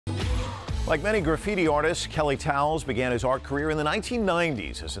Like many graffiti artists, Kelly Towles began his art career in the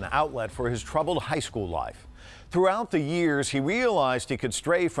 1990s as an outlet for his troubled high school life. Throughout the years, he realized he could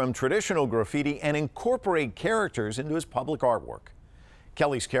stray from traditional graffiti and incorporate characters into his public artwork.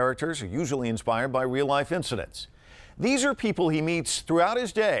 Kelly's characters are usually inspired by real-life incidents. These are people he meets throughout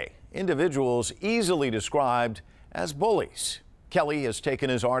his day, individuals easily described as bullies. Kelly has taken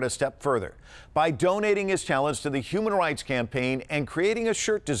his art a step further by donating his talents to the Human Rights Campaign and creating a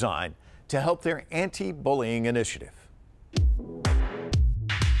shirt design to help their anti-bullying initiative.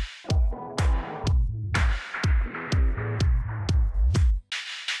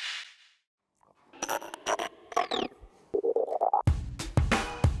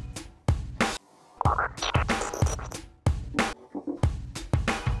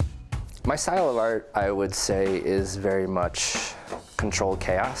 My style of art, I would say, is very much controlled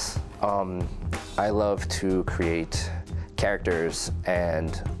chaos. I love to create characters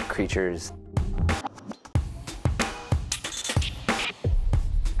and creatures.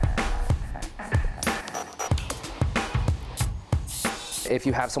 If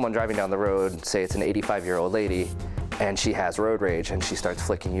you have someone driving down the road, say it's an 85-year-old lady, and she has road rage and she starts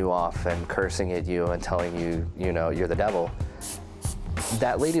flicking you off and cursing at you and telling you, you know, you're the devil,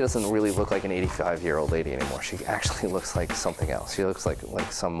 that lady doesn't really look like an 85-year-old lady anymore. She actually looks like something else. She looks like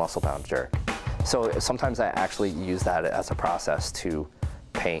some muscle-bound jerk. So sometimes I actually use that as a process to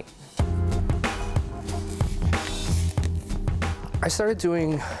paint. I started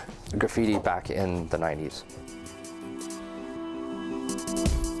doing graffiti back in the 90s.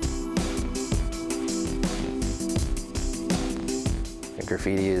 And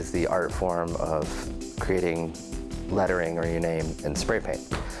graffiti is the art form of creating lettering or your name in spray paint.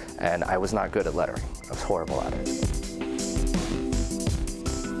 And I was not good at lettering. I was horrible at it.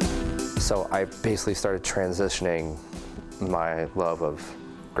 So I basically started transitioning my love of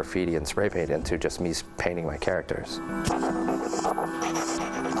graffiti and spray paint into just me painting my characters.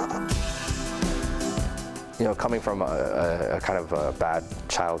 You know, coming from a kind of a bad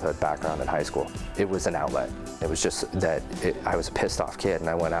childhood background in high school, it was an outlet. It was just that I was a pissed off kid and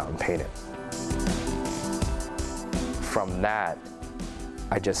I went out and painted. From that,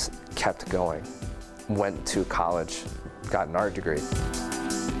 I just kept going. Went to college, got an art degree.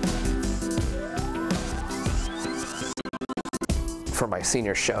 For my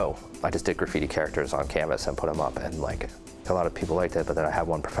senior show, I just did graffiti characters on canvas and put them up, and like a lot of people liked it, but then I had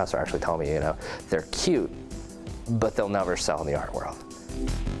one professor actually tell me, you know, they're cute, but they'll never sell in the art world.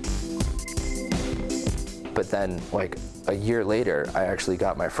 But then, like a year later, I actually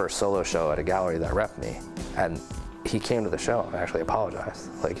got my first solo show at a gallery that repped me, and he came to the show and actually apologized.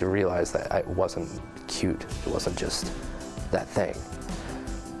 Like, he realized that it wasn't cute. It wasn't just that thing.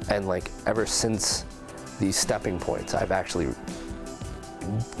 And like, ever since these stepping points, I've actually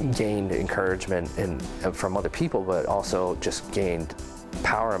gained encouragement from other people, but also just gained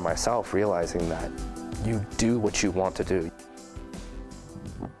power in myself, realizing that you do what you want to do.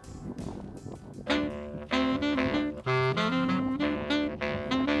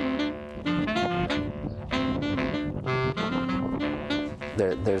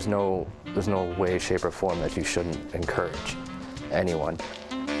 There's no way, shape, or form that you shouldn't encourage anyone.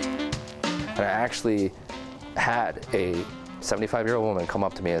 And I actually had a 75-year-old woman come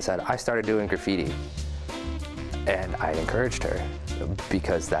up to me and said, I started doing graffiti. And I encouraged her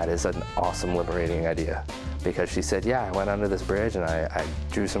because that is an awesome, liberating idea. Because she said, yeah, I went under this bridge and I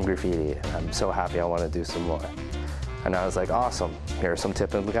drew some graffiti. And I'm so happy I want to do some more. And I was like, awesome, here are some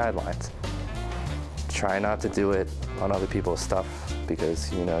tips and guidelines. Try not to do it on other people's stuff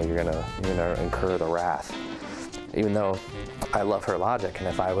because you know you're gonna incur the wrath. Even though I love her logic, and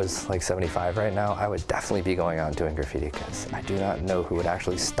if I was like 75 right now, I would definitely be going out and doing graffiti because I do not know who would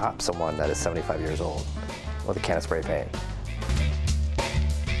actually stop someone that is 75 years old with a can of spray paint.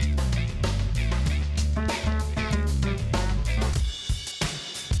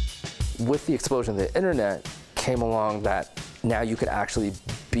 With the explosion of the internet came along that now you could actually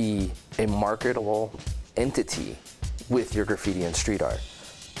be a marketable entity with your graffiti and street art.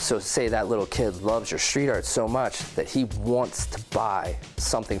 So say that little kid loves your street art so much that he wants to buy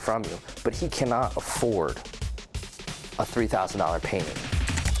something from you, but he cannot afford a $3,000 painting.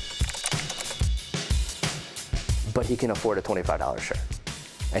 But he can afford a $25 shirt.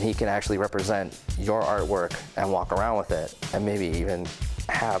 And he can actually represent your artwork and walk around with it and maybe even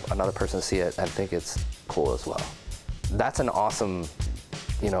have another person see it and think it's cool as well. That's an awesome,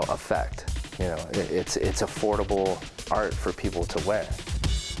 you know, effect. You know, it's affordable art for people to wear.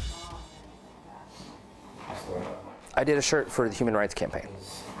 I did a shirt for the Human Rights Campaign.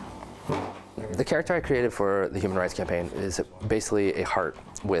 The character I created for the Human Rights Campaign is basically a heart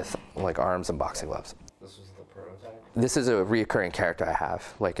with like arms and boxing gloves. This was the prototype? This is a reoccurring character I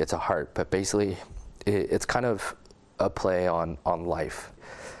have. Like, it's a heart, but basically it's kind of a play on life.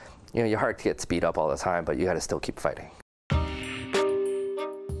 You know, your heart gets beat up all the time, but you got to still keep fighting.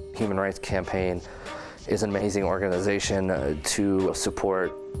 Human Rights Campaign is an amazing organization to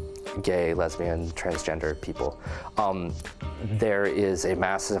support gay, lesbian, transgender people. There is a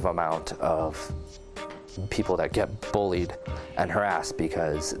massive amount of people that get bullied and harassed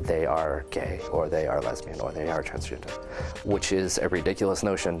because they are gay or they are lesbian or they are transgender, which is a ridiculous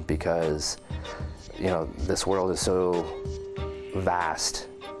notion because, you know, this world is so vast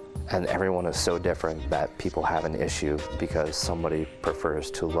and everyone is so different that people have an issue because somebody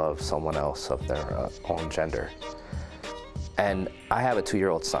prefers to love someone else of their own gender. And I have a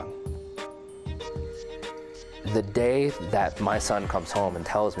 2-year-old son. The day that my son comes home and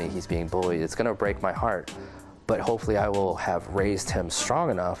tells me he's being bullied, it's gonna break my heart. But hopefully I will have raised him strong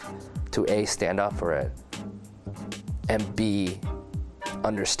enough to A, stand up for it, and B,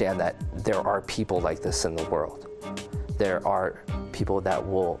 understand that there are people like this in the world. There are people that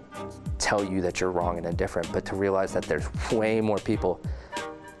will tell you that you're wrong and indifferent, but to realize that there's way more people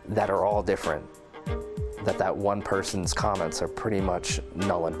that are all different, that one person's comments are pretty much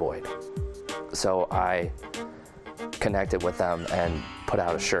null and void. So I connected with them and put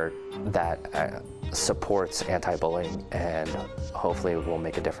out a shirt that supports anti-bullying and hopefully will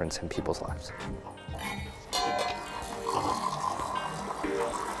make a difference in people's lives.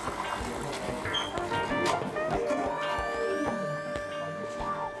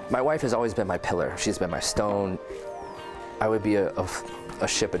 My wife has always been my pillar. She's been my stone. I would be a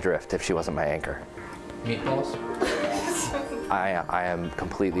ship adrift if she wasn't my anchor. Meatballs? I am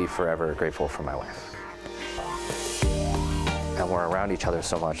completely forever grateful for my wife. And we're around each other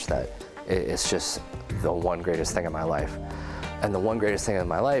so much that it's just the one greatest thing in my life. And the one greatest thing in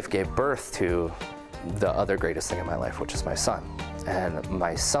my life gave birth to the other greatest thing in my life, which is my son. And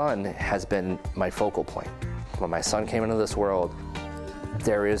my son has been my focal point. When my son came into this world,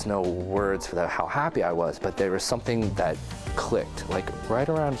 there is no words for how happy I was, but there was something that clicked, like right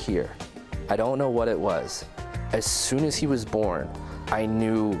around here. I don't know what it was. As soon as he was born, I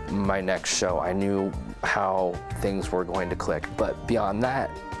knew my next show. I knew how things were going to click. But beyond that,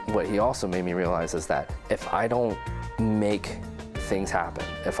 what he also made me realize is that if I don't make things happen,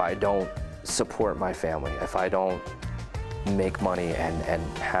 if I don't support my family, if I don't make money and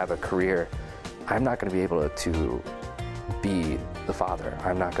have a career, I'm not going to be able to be the father.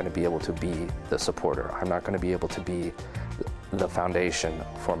 I'm not going to be able to be the supporter. I'm not going to be able to be the foundation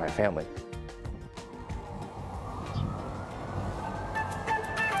for my family.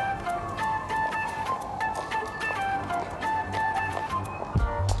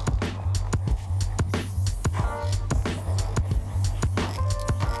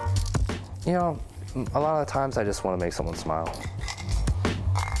 You know, a lot of times I just want to make someone smile.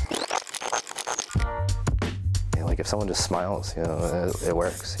 Like if someone just smiles, you know, it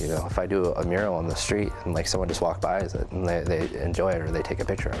works. You know, if I do a mural on the street and like someone just walks by it and they enjoy it or they take a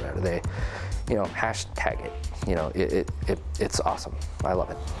picture of it or they, you know, hashtag it, you know, it's awesome. I love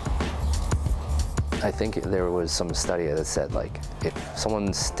it. I think there was some study that said like if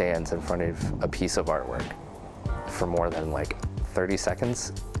someone stands in front of a piece of artwork for more than like 30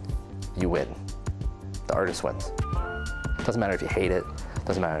 seconds, you win. The artist wins. Doesn't matter if you hate it,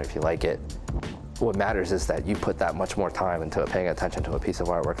 doesn't matter if you like it. What matters is that you put that much more time into paying attention to a piece of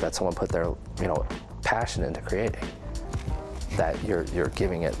artwork that someone put their, you know, passion into creating, that you're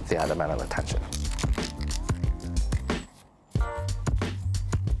giving it that amount of attention.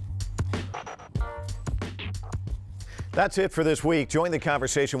 That's it for this week. Join the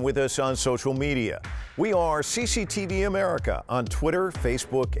conversation with us on social media. We are CCTV America on Twitter,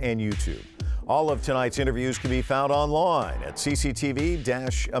 Facebook, and YouTube. All of tonight's interviews can be found online at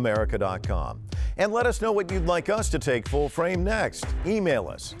cctv-america.com. And let us know what you'd like us to take full frame next. Email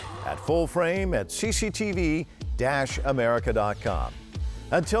us at fullframe@cctv-america.com.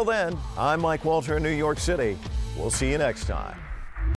 Until then, I'm Mike Walter in New York City. We'll see you next time.